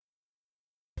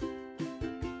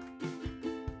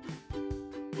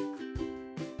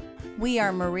We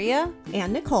are Maria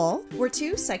and Nicole. We're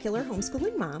two secular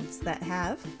homeschooling moms that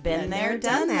have been there,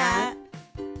 done that.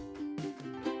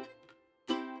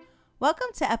 Welcome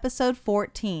to episode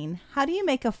 14. How do you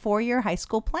make a 4-year high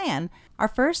school plan? Our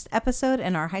first episode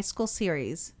in our high school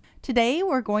series. Today,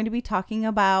 we're going to be talking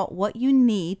about what you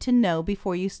need to know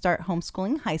before you start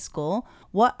homeschooling high school.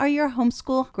 What are your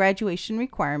homeschool graduation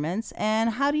requirements,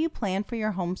 and how do you plan for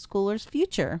your homeschooler's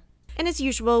future? And as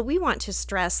usual, we want to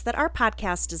stress that our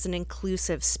podcast is an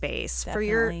inclusive space for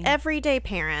your everyday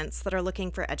parents that are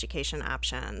looking for education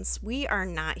options. We are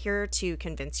not here to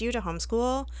convince you to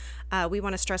homeschool. We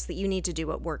want to stress that you need to do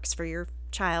what works for your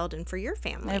child and for your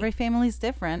family. Every family is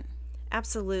different.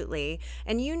 Absolutely.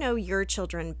 And you know your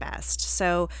children best.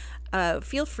 So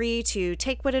feel free to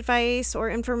take what advice or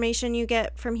information you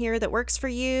get from here that works for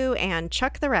you and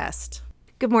chuck the rest.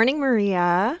 Good morning,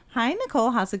 Maria. Hi,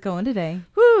 Nicole. How's it going today?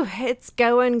 Whew, it's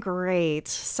going great.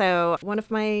 So one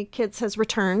of my kids has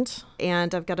returned,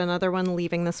 and I've got another one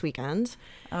leaving this weekend.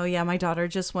 Oh, yeah. My daughter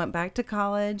just went back to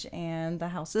college, and the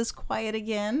house is quiet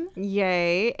again.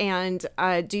 Yay. And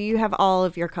do you have all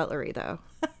of your cutlery, though?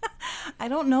 I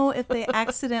don't know if they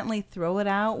accidentally throw it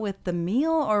out with the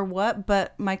meal or what,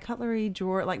 but my cutlery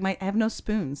drawer, I have no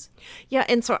spoons. Yeah,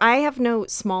 and so I have no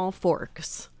small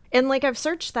forks. And I've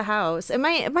searched the house, and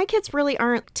my kids really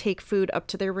aren't take food up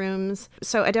to their rooms,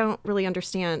 so I don't really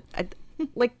understand. I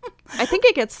think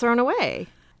it gets thrown away.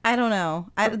 I don't know.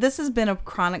 This has been a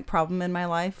chronic problem in my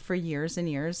life for years and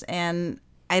years, and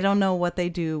I don't know what they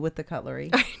do with the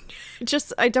cutlery.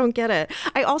 I don't get it.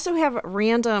 I also have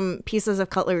random pieces of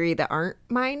cutlery that aren't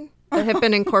mine that have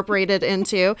been incorporated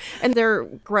into, and they're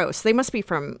gross. They must be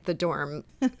from the dorm.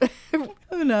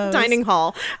 Who knows? Dining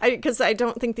hall. Because I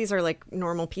don't think these are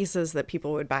normal pieces that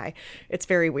people would buy. It's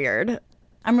very weird.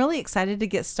 I'm really excited to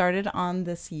get started on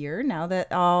this year now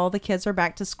that all the kids are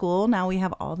back to school. Now we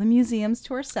have all the museums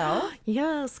to ourselves.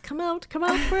 Yes, come out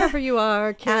wherever you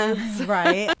are, kids.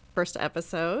 Right. First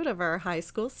episode of our high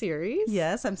school series.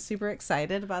 Yes, I'm super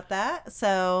excited about that.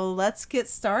 So let's get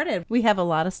started. We have a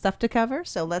lot of stuff to cover,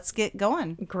 so let's get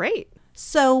going. Great.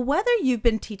 So whether you've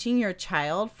been teaching your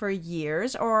child for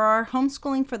years or are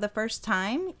homeschooling for the first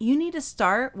time, you need to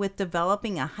start with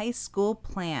developing a high school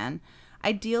plan.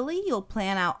 Ideally, you'll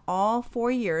plan out all 4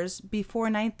 years before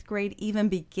 9th grade even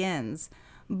begins.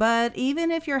 But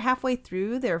even if you're halfway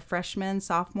through their freshman,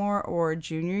 sophomore, or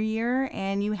junior year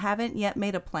and you haven't yet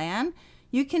made a plan,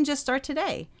 you can just start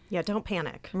today. Yeah, don't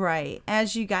panic. Right.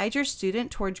 As you guide your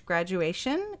student towards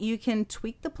graduation, you can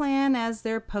tweak the plan as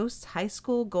their post-high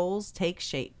school goals take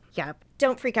shape. Yeah,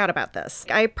 don't freak out about this.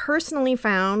 I personally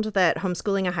found that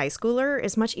homeschooling a high schooler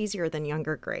is much easier than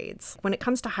younger grades. When it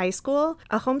comes to high school,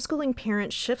 a homeschooling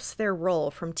parent shifts their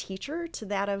role from teacher to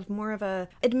that of more of a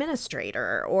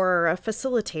administrator or a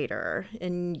facilitator,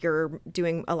 and you're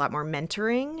doing a lot more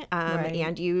mentoring, Right.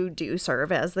 and you do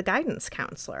serve as the guidance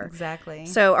counselor. Exactly.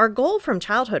 So our goal from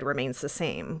childhood remains the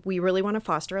same. We really want to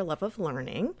foster a love of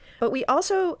learning, but we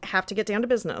also have to get down to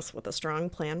business with a strong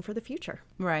plan for the future.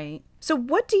 Right. So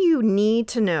what do you need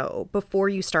to know before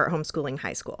you start homeschooling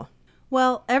high school?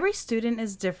 Well, every student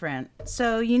is different,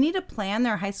 so you need to plan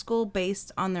their high school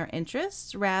based on their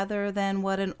interests rather than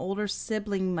what an older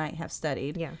sibling might have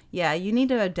studied. Yeah, you need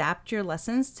to adapt your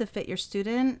lessons to fit your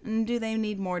student. And do they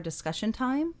need more discussion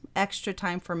time, extra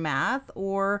time for math,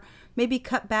 or maybe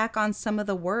cut back on some of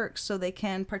the work so they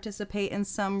can participate in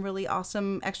some really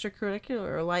awesome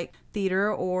extracurricular like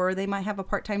theater, or they might have a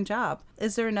part-time job?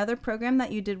 Is there another program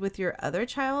that you did with your other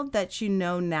child that you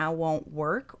know now won't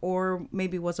work or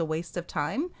maybe was a waste of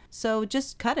time? So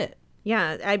just cut it.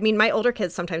 Yeah, I mean, my older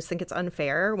kids sometimes think it's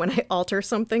unfair when I alter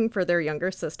something for their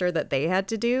younger sister that they had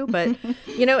to do. But,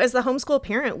 as the homeschool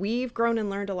parent, we've grown and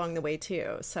learned along the way,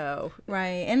 too. So,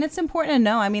 right. And it's important to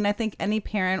know. I mean, I think any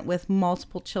parent with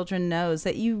multiple children knows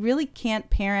that you really can't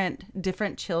parent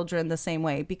different children the same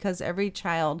way because every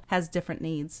child has different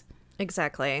needs.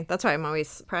 Exactly. That's why I'm always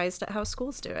surprised at how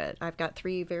schools do it. I've got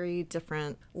 3 very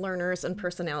different learners and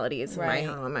personalities in my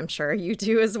home. I'm sure you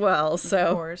do as well. So,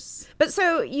 of course. But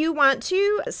so you want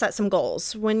to set some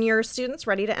goals. When your student's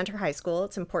ready to enter high school,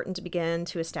 it's important to begin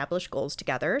to establish goals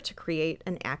together to create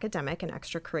an academic and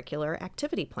extracurricular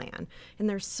activity plan. And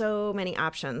there's so many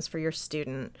options for your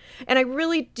student. And I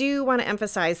really do want to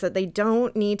emphasize that they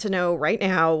don't need to know right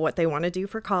now what they want to do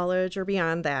for college or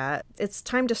beyond that. It's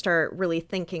time to start really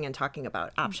thinking and talking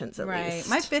about options at least.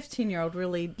 My 15-year-old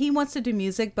really, he wants to do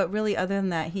music, but really other than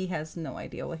that, he has no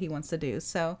idea what he wants to do.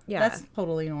 So that's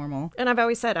totally normal. And I've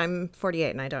always said I'm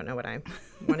 48 and I don't know what I'm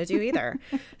want to do either.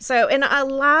 So, and a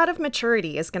lot of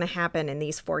maturity is going to happen in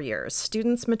these 4 years.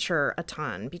 Students mature a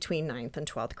ton between 9th and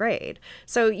 12th grade.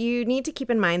 So you need to keep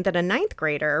in mind that a 9th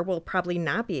grader will probably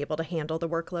not be able to handle the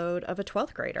workload of a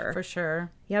 12th grader. For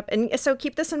sure. Yep. And so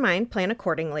keep this in mind, plan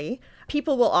accordingly.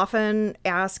 People will often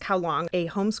ask how long a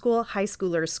homeschool high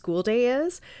schooler's school day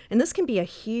is. And this can be a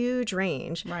huge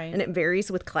range. Right. And it varies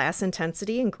with class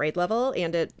intensity and grade level.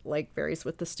 And it varies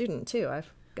with the student too.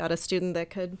 I've got a student that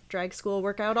could drag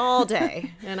schoolwork out all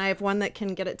day. And I have one that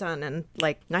can get it done in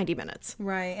 90 minutes.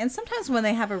 Right. And sometimes when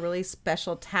they have a really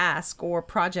special task or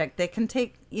project, they can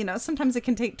take, sometimes it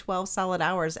can take 12 solid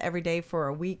hours every day for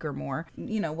a week or more,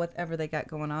 whatever they got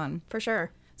going on. For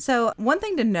sure. So one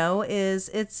thing to know is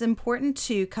it's important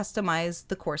to customize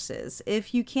the courses.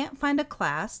 If you can't find a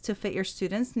class to fit your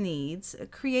students' needs,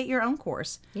 create your own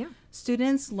course. Yeah.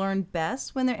 Students learn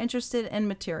best when they're interested in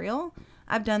material.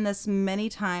 I've done this many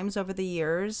times over the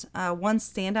years. One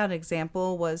standout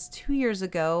example was 2 years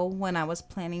ago when I was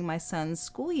planning my son's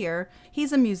school year.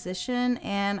 He's a musician,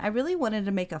 and I really wanted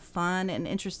to make a fun and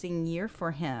interesting year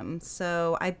for him.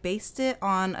 So I based it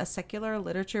on a secular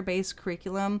literature-based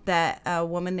curriculum that a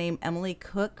woman named Emily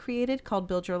Cook created called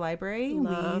Build Your Library.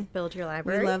 Build Your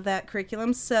Library. We love that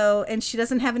curriculum. So, and she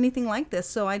doesn't have anything like this,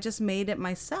 so I just made it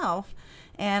myself.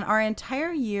 And our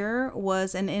entire year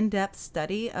was an in-depth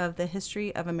study of the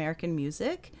history of American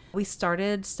music. We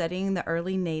started studying the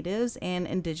early natives and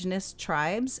indigenous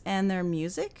tribes and their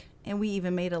music. And we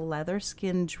even made a leather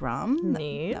skin drum.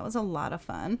 Neat. That was a lot of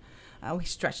fun. We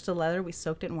stretched the leather. We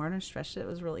soaked it in water and stretched it. It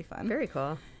was really fun. Very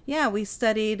cool. Yeah, we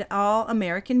studied all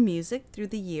American music through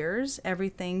the years,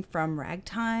 everything from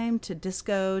ragtime to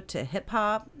disco to hip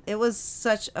hop. It was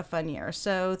such a fun year.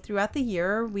 So throughout the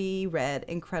year, we read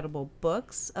incredible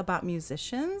books about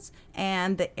musicians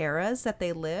and the eras that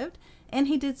they lived. And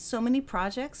he did so many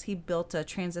projects. He built a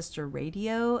transistor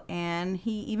radio, and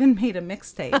he even made a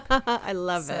mixtape. I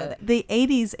love it. The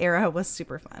 80s era was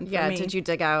super fun for me. Did you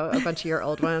dig out a bunch of your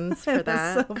old ones for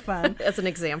that? It was so fun. As an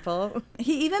example.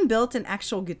 He even built an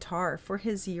actual guitar for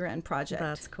his year-end project.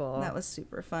 That's cool. That was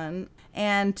super fun.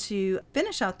 And to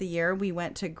finish out the year, we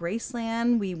went to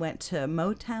Graceland, we went to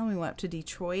Motown, we went up to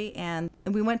Detroit, and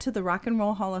we went to the Rock and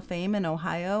Roll Hall of Fame in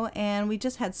Ohio, and we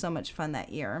just had so much fun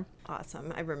that year.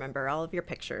 Awesome. I remember all of your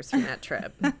pictures from that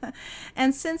trip.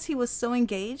 And since he was so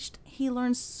engaged, he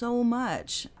learned so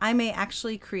much. I may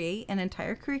actually create an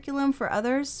entire curriculum for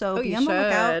others, so be on the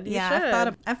lookout.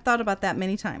 Yeah, I've thought about that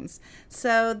many times.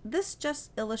 So this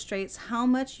just illustrates how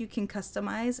much you can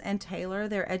customize and tailor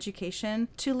their education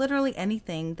to literally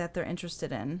anything that they're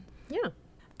interested in. Yeah.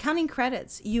 Counting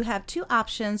credits. You have 2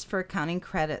 options for counting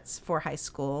credits for high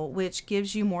school, which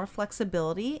gives you more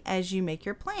flexibility as you make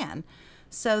your plan.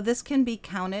 So this can be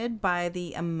counted by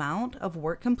the amount of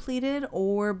work completed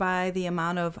or by the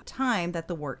amount of time that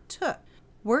the work took.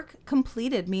 Work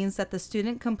completed means that the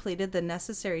student completed the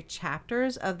necessary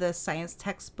chapters of the science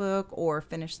textbook or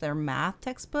finished their math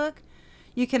textbook.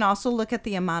 You can also look at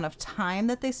the amount of time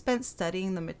that they spent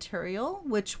studying the material,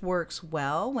 which works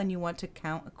well when you want to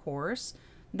count a course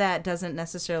that doesn't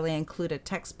necessarily include a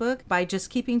textbook, by just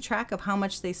keeping track of how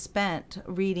much they spent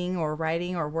reading or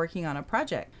writing or working on a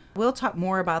project. We'll talk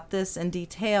more about this in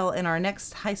detail in our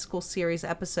next high school series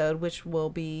episode, which will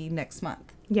be next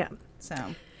month. Yeah.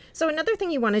 So another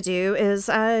thing you want to do is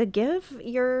give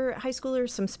your high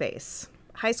schoolers some space.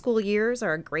 High school years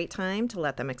are a great time to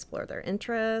let them explore their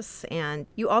interests, and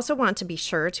you also want to be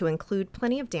sure to include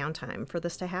plenty of downtime for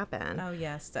this to happen. Oh,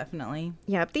 yes, definitely.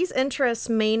 Yeah, these interests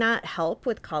may not help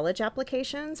with college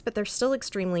applications, but they're still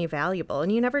extremely valuable,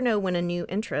 and you never know when a new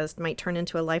interest might turn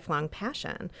into a lifelong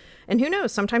passion. And who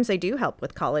knows, sometimes they do help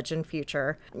with college in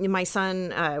future. My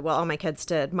son, all my kids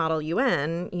did Model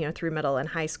UN, through middle and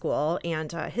high school,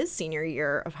 and his senior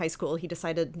year of high school, he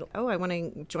decided, I want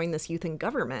to join this youth in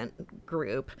government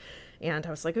group. And I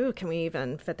was like, can we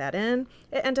even fit that in?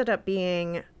 It ended up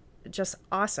being just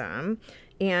awesome.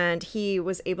 And he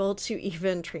was able to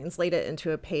even translate it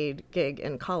into a paid gig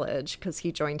in college because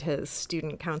he joined his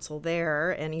student council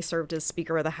there, and he served as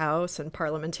Speaker of the House and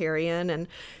parliamentarian. And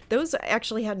those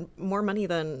actually had more money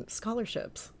than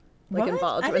scholarships.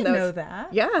 Involved. I didn't know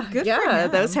that. Yeah. Good for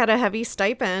him. Those had a heavy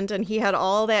stipend, and he had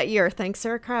all that year. Thanks,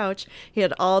 Sarah Crouch. He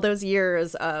had all those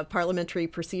years of parliamentary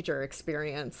procedure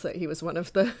experience. He was one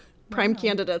of the prime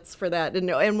candidates for that,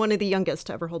 and one of the youngest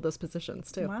to ever hold those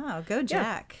positions, too. Wow. Go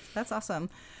Jack. Yeah. That's awesome.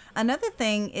 Another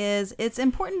thing is it's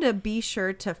important to be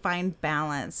sure to find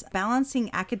balance. Balancing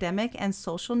academic and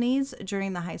social needs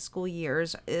during the high school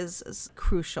years is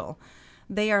crucial.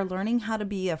 They are learning how to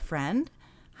be a friend,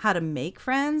 how to make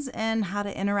friends, and how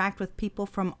to interact with people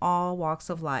from all walks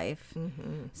of life.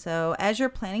 So as you're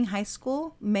planning high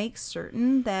school, make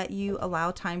certain that you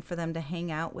allow time for them to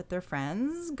hang out with their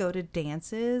friends, go to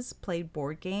dances, play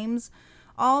board games,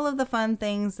 all of the fun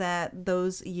things that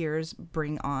those years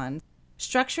bring on.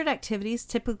 Structured activities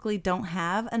typically don't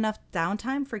have enough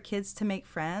downtime for kids to make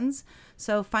friends,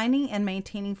 so finding and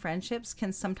maintaining friendships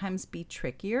can sometimes be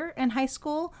trickier in high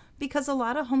school because a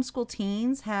lot of homeschool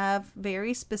teens have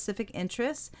very specific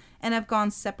interests and have gone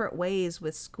separate ways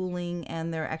with schooling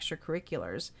and their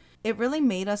extracurriculars. It really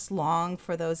made us long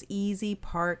for those easy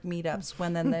park meetups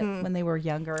when they were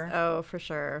younger. Oh, for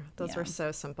sure. Those were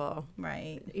so simple.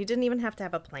 Right. You didn't even have to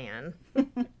have a plan.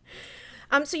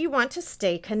 So you want to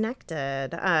stay connected.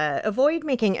 Avoid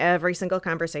making every single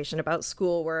conversation about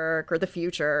schoolwork or the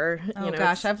future.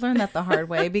 Gosh, I've learned that the hard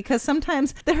way because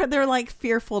sometimes they're like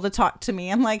fearful to talk to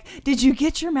me. I'm like, did you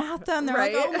get your math done? They're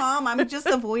like, oh, Mom, I'm just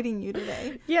avoiding you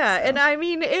today. Yeah, so. And I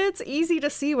mean, it's easy to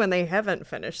see when they haven't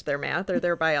finished their math or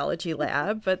their biology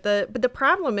lab. But the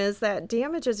problem is that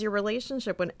damages your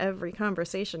relationship when every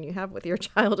conversation you have with your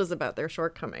child is about their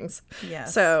shortcomings.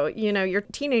 Yes. So, your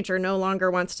teenager no longer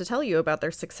wants to tell you about their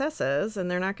successes,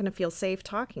 and they're not going to feel safe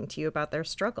talking to you about their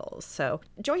struggles. So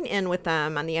join in with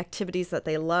them on the activities that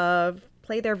they love.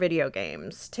 Play their video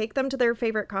games, take them to their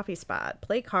favorite coffee spot,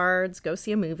 play cards, go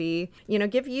see a movie,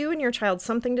 give you and your child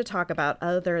something to talk about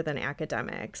other than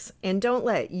academics. And don't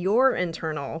let your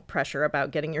internal pressure about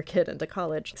getting your kid into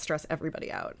college stress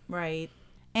everybody out. Right.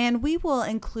 And we will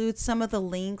include some of the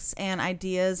links and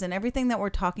ideas and everything that we're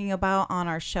talking about on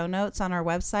our show notes on our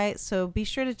website. So be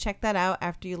sure to check that out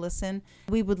after you listen.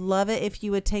 We would love it if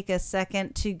you would take a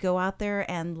second to go out there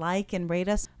and like and rate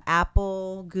us.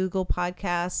 Apple, Google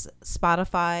Podcasts,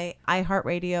 Spotify,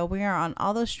 iHeartRadio. We are on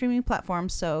all those streaming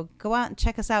platforms. So go out and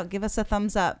check us out. Give us a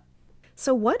thumbs up.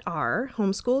 So what are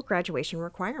homeschool graduation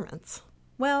requirements?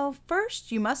 Well, first,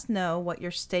 you must know what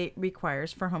your state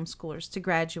requires for homeschoolers to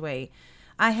graduate.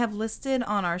 I have listed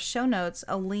on our show notes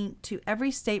a link to every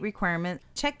state requirement.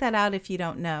 Check that out if you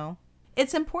don't know.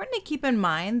 It's important to keep in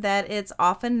mind that it's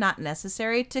often not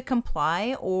necessary to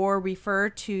comply or refer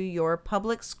to your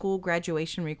public school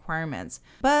graduation requirements,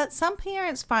 but some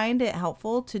parents find it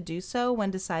helpful to do so when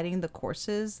deciding the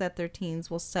courses that their teens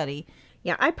will study.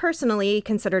 Yeah, I personally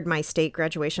considered my state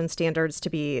graduation standards to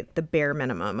be the bare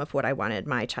minimum of what I wanted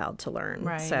my child to learn.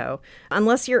 Right. So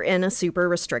unless you're in a super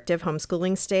restrictive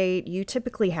homeschooling state, you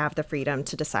typically have the freedom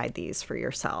to decide these for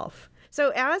yourself.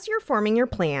 So as you're forming your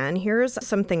plan, here's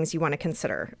some things you want to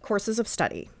consider. Courses of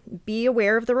study. Be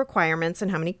aware of the requirements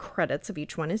and how many credits of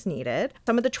each one is needed.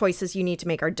 Some of the choices you need to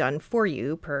make are done for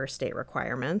you per state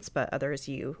requirements, but others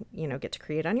you get to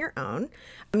create on your own.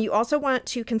 You also want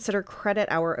to consider credit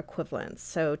hour equivalents.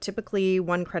 So typically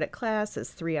 1 credit class is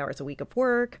 3 hours a week of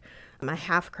work. A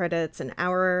half credit's an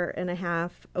hour and a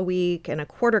half a week, and a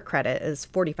quarter credit is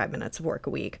 45 minutes of work a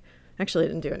week. Actually, I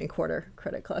didn't do any quarter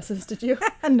credit classes, did you?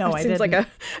 No, I didn't. I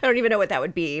don't even know what that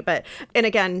would be. And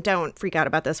again, don't freak out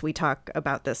about this. We talk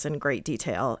about this in great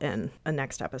detail in a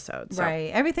next episode. So.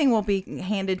 Right. Everything will be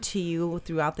handed to you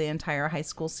throughout the entire high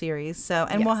school series.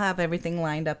 And we'll have everything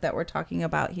lined up that we're talking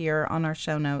about here on our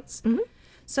show notes. Mm-hmm.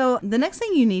 So the next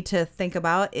thing you need to think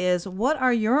about is, what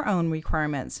are your own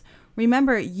requirements?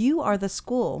 Remember, you are the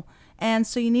school. And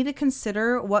so you need to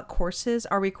consider what courses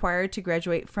are required to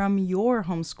graduate from your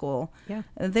homeschool. Yeah.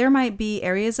 There might be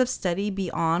areas of study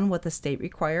beyond what the state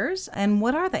requires. And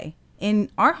what are they?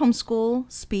 In our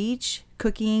homeschool, speech,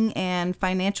 cooking, and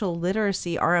financial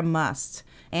literacy are a must.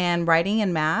 And writing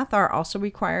and math are also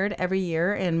required every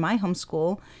year in my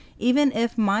homeschool. Even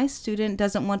if my student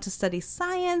doesn't want to study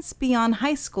science beyond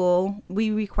high school, we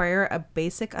require a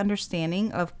basic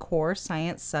understanding of core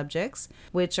science subjects,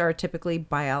 which are typically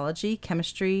biology,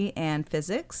 chemistry, and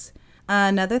physics.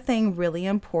 Another thing really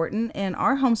important in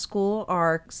our homeschool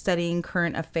are studying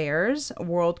current affairs,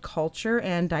 world culture,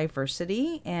 and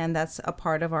diversity, and that's a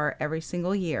part of our every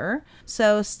single year.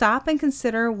 So stop and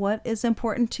consider what is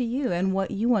important to you and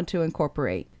what you want to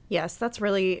incorporate. Yes, that's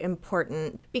really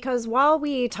important, because while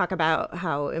we talk about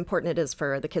how important it is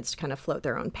for the kids to kind of float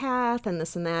their own path and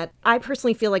this and that, I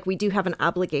personally feel like we do have an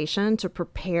obligation to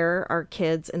prepare our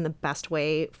kids in the best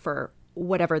way for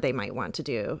whatever they might want to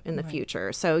do in the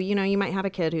future. So, you might have a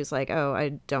kid who's like, oh,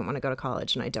 I don't want to go to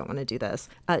college and I don't want to do this.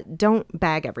 Don't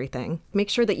bag everything. Make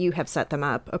sure that you have set them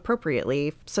up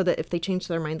appropriately so that if they change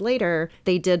their mind later,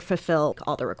 they did fulfill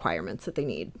all the requirements that they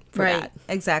need for that.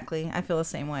 Exactly. I feel the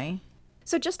same way.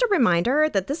 So just a reminder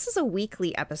that this is a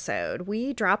weekly episode.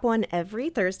 We drop one every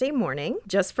Thursday morning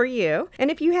just for you. And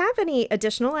if you have any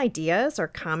additional ideas or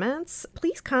comments,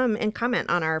 please come and comment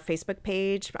on our Facebook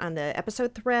page, on the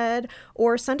episode thread,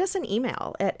 or send us an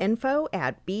email at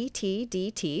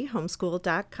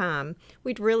info@btdthomeschool.com.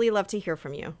 We'd really love to hear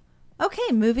from you.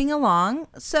 Okay, moving along.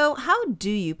 So how do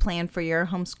you plan for your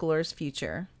homeschooler's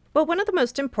future? Well, one of the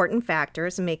most important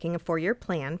factors in making a 4-year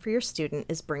plan for your student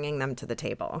is bringing them to the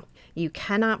table. You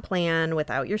cannot plan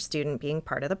without your student being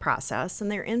part of the process, and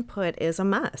their input is a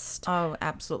must. Oh,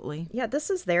 absolutely. Yeah, this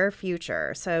is their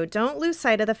future, so don't lose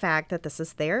sight of the fact that this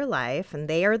is their life, and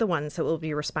they are the ones that will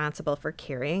be responsible for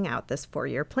carrying out this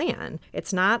 4-year plan.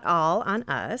 It's not all on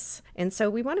us, and so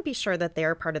we want to be sure that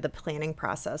they're part of the planning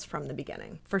process from the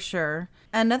beginning. For sure.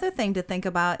 Another thing to think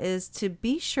about is to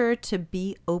be sure to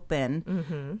be open.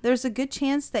 Mm-hmm. There's a good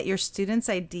chance that your students'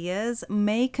 ideas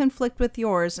may conflict with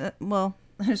yours. Well,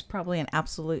 there's probably an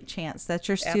absolute chance that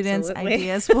your students'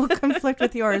 ideas will conflict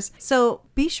with yours. So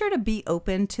be sure to be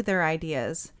open to their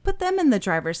ideas. Put them in the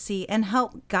driver's seat and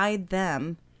help guide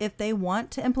them. If they want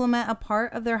to implement a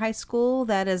part of their high school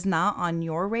that is not on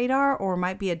your radar or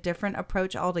might be a different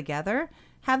approach altogether,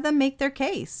 have them make their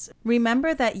case.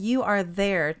 Remember that you are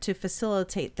there to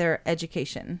facilitate their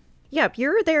education. Yep,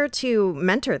 you're there to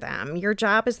mentor them. Your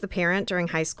job as the parent during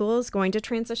high school is going to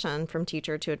transition from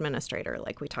teacher to administrator,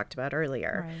 like we talked about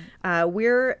earlier. Right.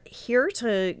 We're here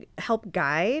to help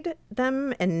guide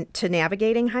them and to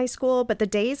navigating high school, but the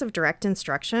days of direct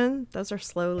instruction, those are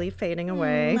slowly fading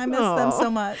away. I miss them so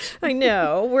much. I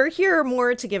know. We're here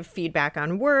more to give feedback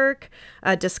on work,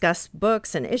 discuss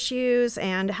books and issues,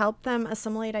 and help them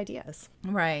assimilate ideas.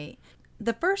 Right.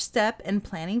 The first step in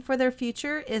planning for their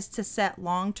future is to set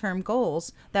long-term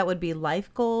goals. That would be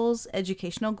life goals,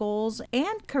 educational goals,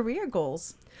 and career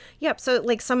goals. Yep. So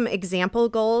like some example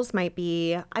goals might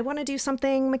be, I want to do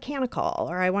something mechanical,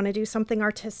 or I want to do something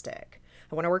artistic.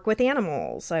 I want to work with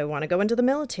animals. I want to go into the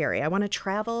military. I want to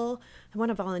travel. I want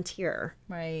to volunteer.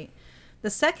 Right.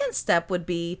 The second step would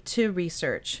be to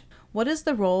research. What is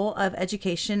the role of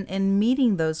education in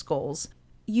meeting those goals?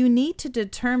 You need to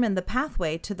determine the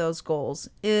pathway to those goals.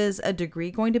 Is a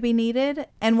degree going to be needed?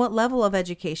 And what level of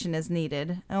education is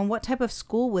needed? And what type of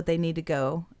school would they need to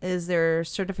go? Is there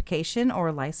certification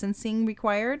or licensing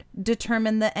required?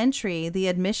 Determine the entry, the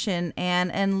admission,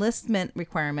 and enlistment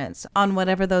requirements on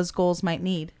whatever those goals might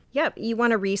need. Yep, you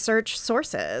want to research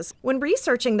sources. When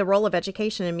researching the role of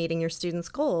education in meeting your students'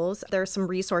 goals, there are some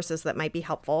resources that might be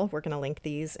helpful. We're going to link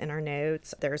these in our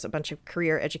notes. There's a bunch of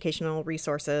career educational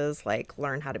resources like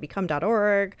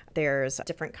learnhowtobecome.org. There's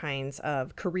different kinds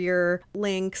of career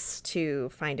links to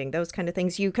finding those kind of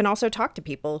things. You can also talk to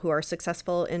people who are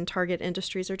successful in target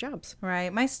industries or jobs.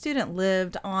 Right. My student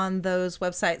lived on those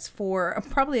websites for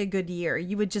probably a good year.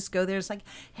 You would just go there. It's like,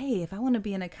 hey, if I want to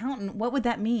be an accountant, what would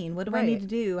that mean? What do I need to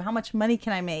do? How much money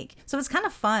can I make? So it's kind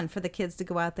of fun for the kids to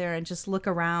go out there and just look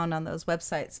around on those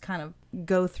websites, kind of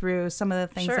go through some of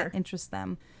the things that interest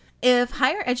them. If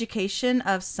higher education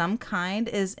of some kind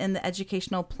is in the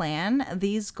educational plan,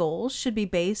 these goals should be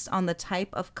based on the type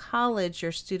of college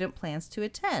your student plans to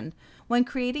attend. When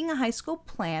creating a high school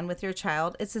plan with your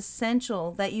child, it's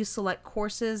essential that you select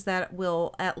courses that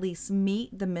will at least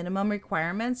meet the minimum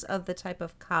requirements of the type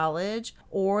of college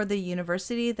or the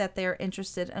university that they're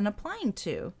interested in applying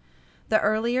to. The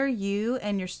earlier you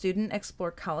and your student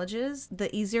explore colleges,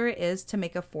 the easier it is to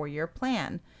make a 4-year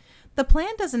plan. The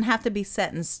plan doesn't have to be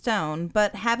set in stone,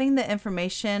 but having the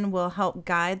information will help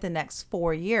guide the next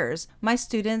 4 years. My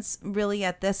students really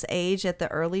at this age, at the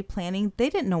early planning, they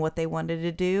didn't know what they wanted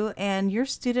to do, and your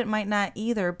student might not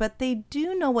either, but they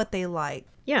do know what they like.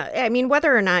 Yeah, I mean,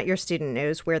 whether or not your student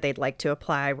knows where they'd like to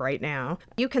apply right now,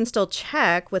 you can still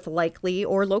check with likely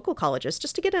or local colleges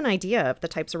just to get an idea of the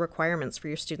types of requirements for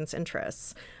your students'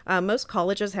 interests. Most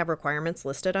colleges have requirements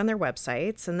listed on their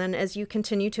websites, and then as you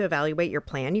continue to evaluate your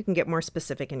plan, you can get more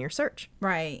specific in your search.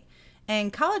 Right.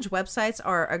 And college websites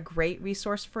are a great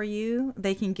resource for you.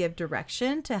 They can give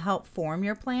direction to help form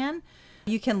your plan.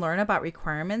 You can learn about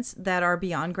requirements that are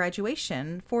beyond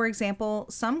graduation. For example,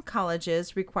 some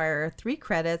colleges require 3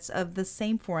 credits of the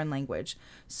same foreign language,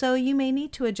 so you may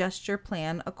need to adjust your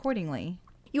plan accordingly.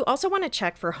 You also want to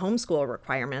check for homeschool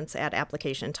requirements at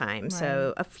application time.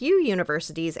 So a few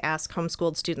universities ask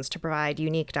homeschooled students to provide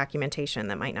unique documentation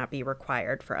that might not be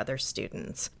required for other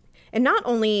students. And not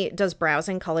only does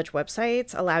browsing college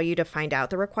websites allow you to find out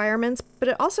the requirements, but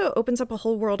it also opens up a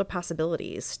whole world of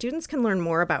possibilities. Students can learn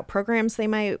more about programs they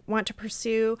might want to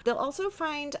pursue. They'll also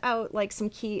find out like some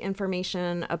key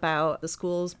information about the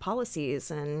school's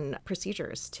policies and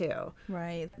procedures too.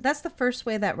 Right. That's the first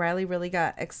way that Riley really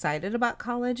got excited about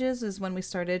colleges, is when we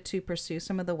started to pursue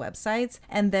some of the websites,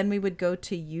 and then we would go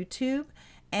to YouTube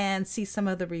and see some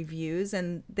of the reviews,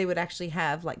 and they would actually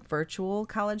have like virtual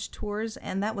college tours,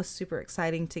 and that was super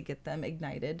exciting to get them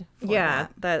ignited for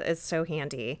that is so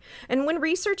handy. And when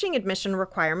researching admission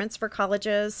requirements for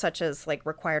colleges, such as like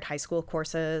required high school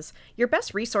courses, your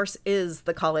best resource is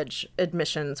the college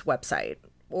admissions website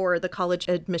or the college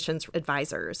admissions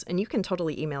advisors, and you can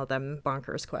totally email them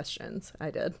bonkers questions.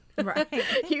 I did. Right.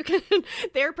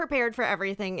 They're prepared for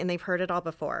everything and they've heard it all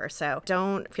before. So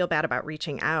don't feel bad about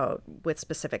reaching out with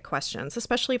specific questions,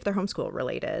 especially if they're homeschool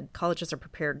related. Colleges are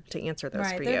prepared to answer those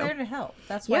for you. They're there to help.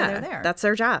 That's why they're there. That's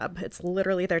their job. It's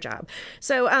literally their job.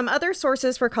 So other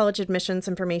sources for college admissions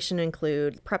information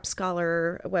include Prep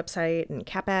Scholar website and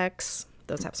CapEx.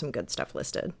 Those have some good stuff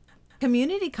listed.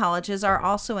 Community colleges are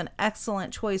also an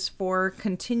excellent choice for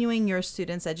continuing your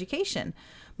students' education.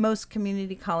 Most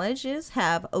community colleges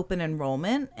have open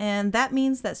enrollment, and that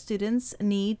means that students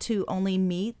need to only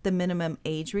meet the minimum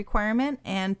age requirement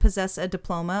and possess a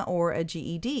diploma or a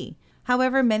GED.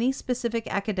 However, many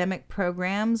specific academic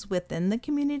programs within the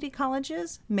community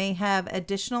colleges may have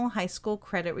additional high school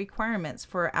credit requirements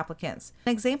for applicants.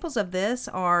 Examples of this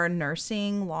are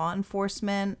nursing, law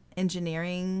enforcement,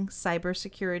 engineering,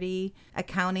 cybersecurity,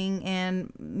 accounting,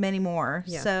 and many more.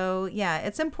 So,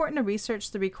 it's important to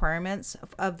research the requirements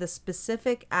of the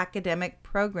specific academic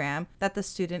program that the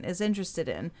student is interested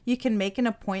in. You can make an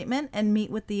appointment and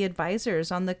meet with the advisors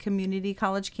on the community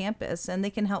college campus, and they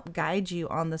can help guide you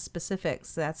on the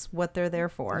specifics. That's what they're there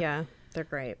for. Yeah. They're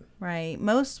great. Right.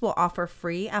 Most will offer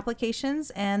free applications,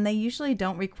 and they usually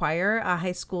don't require a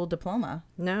high school diploma.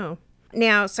 No.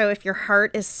 Now, so if your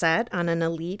heart is set on an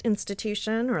elite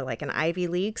institution or like an Ivy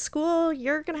League school,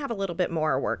 you're going to have a little bit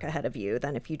more work ahead of you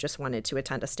than if you just wanted to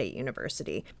attend a state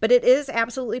university. But it is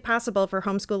absolutely possible for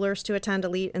homeschoolers to attend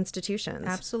elite institutions.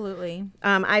 Absolutely.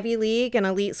 Ivy League and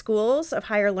elite schools of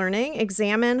higher learning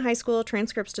examine high school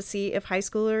transcripts to see if high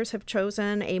schoolers have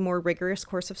chosen a more rigorous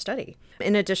course of study.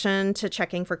 In addition to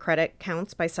checking for credit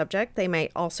counts by subject, they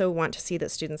might also want to see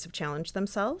that students have challenged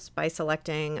themselves by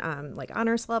selecting like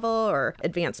honors level or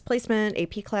advanced placement,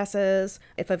 AP classes.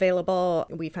 If available,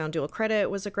 we found dual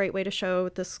credit was a great way to show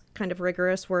this kind of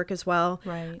rigorous work as well.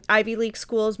 Right. Ivy League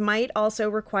schools might also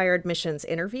require admissions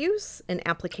interviews and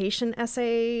application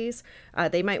essays.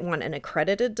 They might want an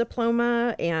accredited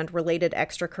diploma and related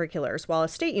extracurriculars, while a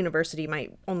state university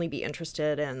might only be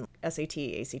interested in SAT,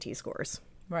 ACT scores.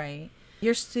 Right.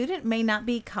 Your student may not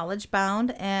be college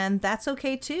bound, and that's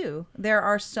okay too. There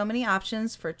are so many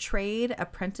options for trade,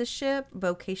 apprenticeship,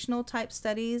 vocational type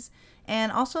studies,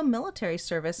 and also military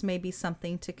service may be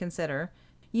something to consider.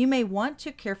 You may want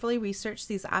to carefully research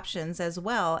these options as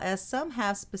well, as some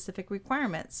have specific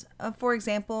requirements. For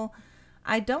example,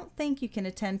 I don't think you can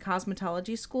attend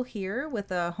cosmetology school here with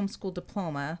a homeschool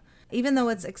diploma, even though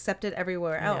it's accepted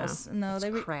everywhere else. No,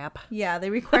 crap. Yeah, they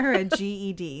require a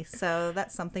GED, so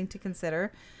that's something to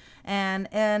consider. And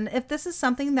if this is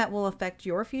something that will affect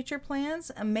your future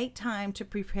plans, make time to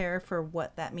prepare for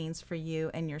what that means for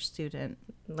you and your student.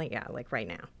 Like right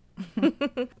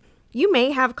now. You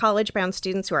may have college-bound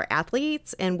students who are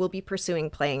athletes and will be pursuing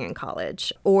playing in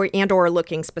college or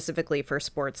looking specifically for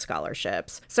sports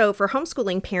scholarships. So for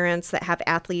homeschooling parents that have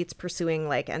athletes pursuing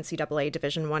like NCAA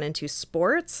Division I and II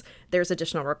sports, there's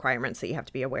additional requirements that you have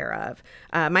to be aware of.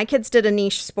 My kids did a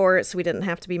niche sport, so we didn't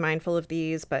have to be mindful of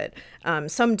these, but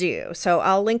some do. So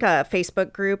I'll link a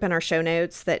Facebook group in our show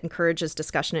notes that encourages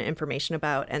discussion and information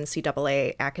about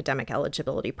NCAA academic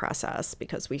eligibility process,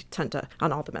 because we tend to,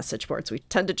 on all the message boards, we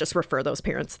tend to just refer those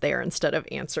parents there instead of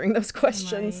answering those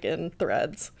questions in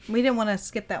threads. We didn't want to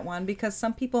skip that one because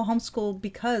some people homeschool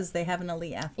because they have an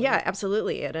elite athlete. Yeah,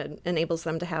 absolutely. It enables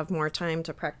them to have more time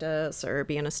to practice or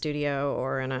be in a studio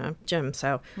or in a gym.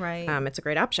 So it's a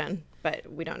great option.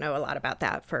 But we don't know a lot about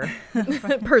that for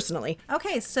personally.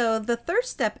 Okay, so the third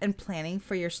step in planning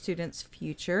for your student's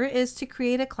future is to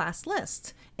create a class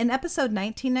list. In episode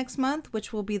 19 next month,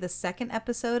 which will be the second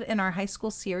episode in our high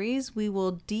school series, we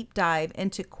will deep dive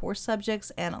into core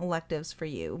subjects and electives for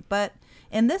you. But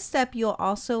in this step, you'll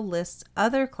also list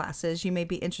other classes you may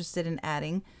be interested in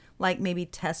adding, like maybe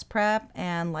test prep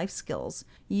and life skills.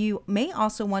 You may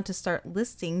also want to start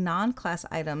listing non-class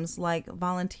items like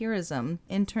volunteerism,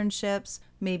 internships,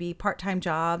 maybe part-time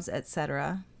jobs,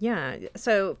 etc. Yeah.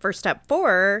 So for step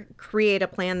 4, create a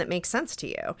plan that makes sense to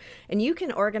you. And you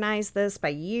can organize this by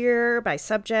year, by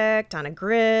subject, on a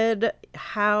grid,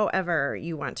 however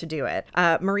you want to do it.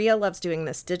 Maria loves doing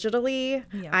this digitally.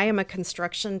 Yeah. I am a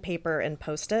construction paper and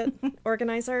Post-it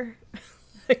organizer.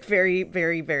 Like very,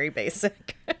 very, very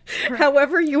basic. Right.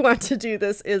 However you want to do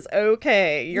this is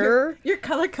okay. Your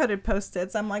color-coded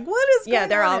Post-its. I'm like, what is going on? Yeah,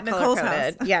 they're all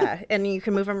color-coded. Yeah, and you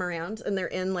can move them around, and they're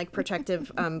in like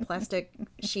protective plastic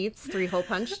sheets, 3-hole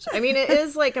punched. I mean, it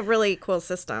is like a really cool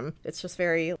system. It's just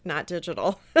very not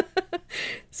digital.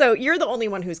 So you're the only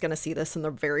one who's going to see this in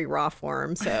the very raw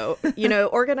form. So,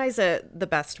 organize it the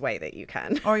best way that you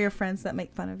can. Or your friends that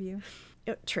make fun of you.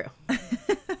 True.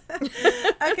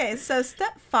 Okay, so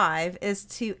step 5 is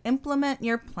to implement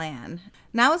your plan.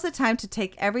 Now is the time to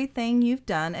take everything you've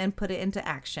done and put it into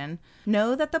action.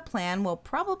 Know that the plan will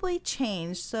probably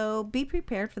change, so be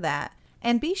prepared for that.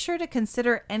 And be sure to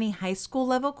consider any high school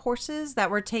level courses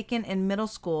that were taken in middle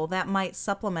school that might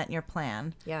supplement your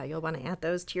plan. Yeah, you'll want to add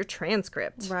those to your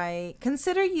transcript. Right.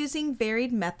 Consider using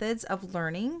varied methods of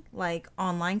learning, like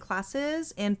online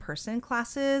classes, in-person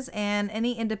classes, and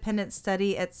any independent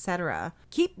study, etc.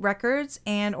 Keep records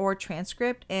and/or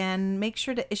transcript and make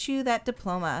sure to issue that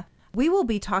diploma. We will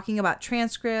be talking about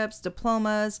transcripts,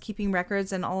 diplomas, keeping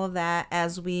records, and all of that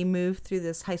as we move through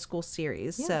this high school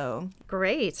series. Yeah. So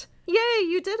great. Yay,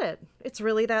 you did it. It's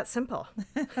really that simple.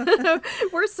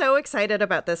 We're so excited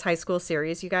about this high school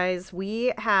series, you guys.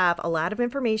 We have a lot of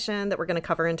information that we're going to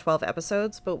cover in 12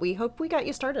 episodes, but we hope we got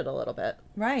you started a little bit.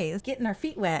 Right. It's getting our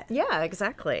feet wet. Yeah,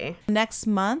 exactly. Next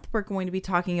month, we're going to be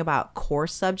talking about core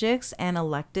subjects and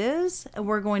electives.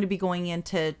 We're going to be going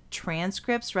into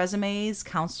transcripts, resumes,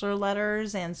 counselor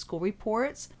letters, and school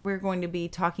reports. We're going to be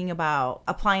talking about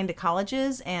applying to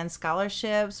colleges and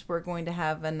scholarships. We're going to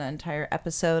have an entire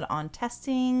episode on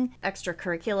testing,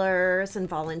 extracurriculars and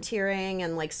volunteering,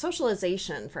 and like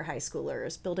socialization for high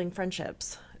schoolers, building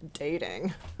friendships,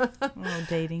 dating.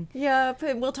 Dating. Yeah,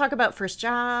 but we'll talk about first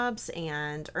jobs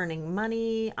and earning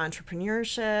money,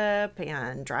 entrepreneurship,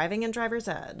 and driving and driver's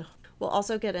ed. We'll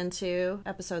also get into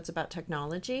episodes about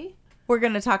technology. We're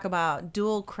going to talk about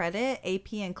dual credit,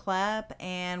 AP and CLEP,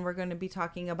 and we're going to be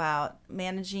talking about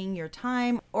managing your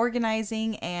time,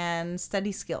 organizing, and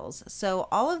study skills. So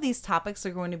all of these topics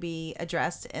are going to be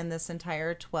addressed in this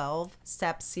entire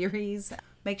 12-step series.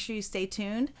 Make sure you stay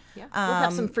tuned. Yeah. We'll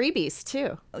have some freebies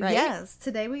too, right? Yes.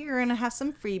 Today we are going to have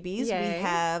some freebies. Yay. We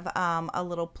have a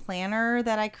little planner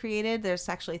that I created. There's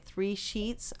actually 3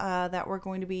 sheets that we're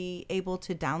going to be able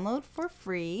to download for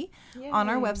free. Yay. On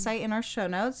our website in our show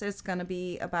notes. It's going to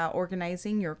be about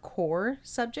organizing your core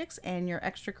subjects and your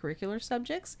extracurricular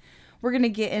subjects. We're going to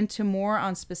get into more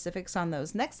on specifics on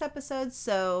those next episodes,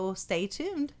 so stay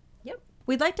tuned. Yep.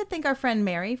 We'd like to thank our friend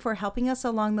Mary for helping us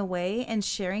along the way and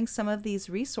sharing some of these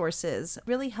resources. It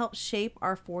really helped shape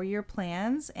our 4-year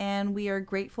plans, and we are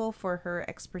grateful for her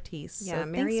expertise. Yeah, so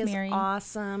Mary thanks, is Mary.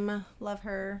 Awesome. Love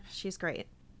her. She's great.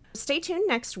 Stay tuned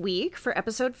next week for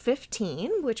episode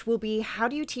 15, which will be How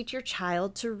do you teach your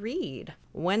child to read?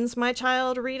 When's my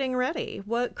child reading ready?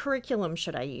 What curriculum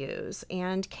should I use?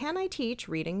 And can I teach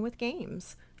reading with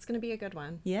games? It's going to be a good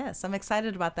one. Yes, I'm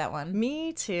excited about that one.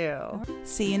 Me too.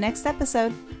 See you next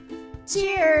episode.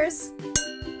 Cheers!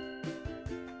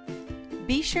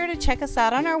 Be sure to check us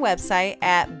out on our website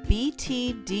at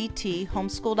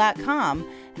btdthomeschool.com,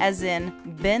 as in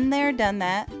been there, done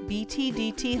that,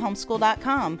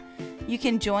 btdthomeschool.com. You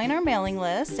can join our mailing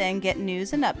list and get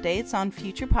news and updates on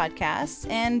future podcasts,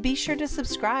 and be sure to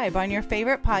subscribe on your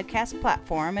favorite podcast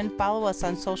platform and follow us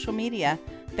on social media,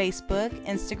 Facebook,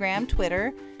 Instagram,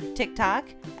 Twitter, TikTok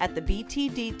at the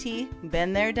BTDT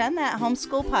Been There, Done That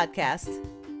Homeschool Podcast.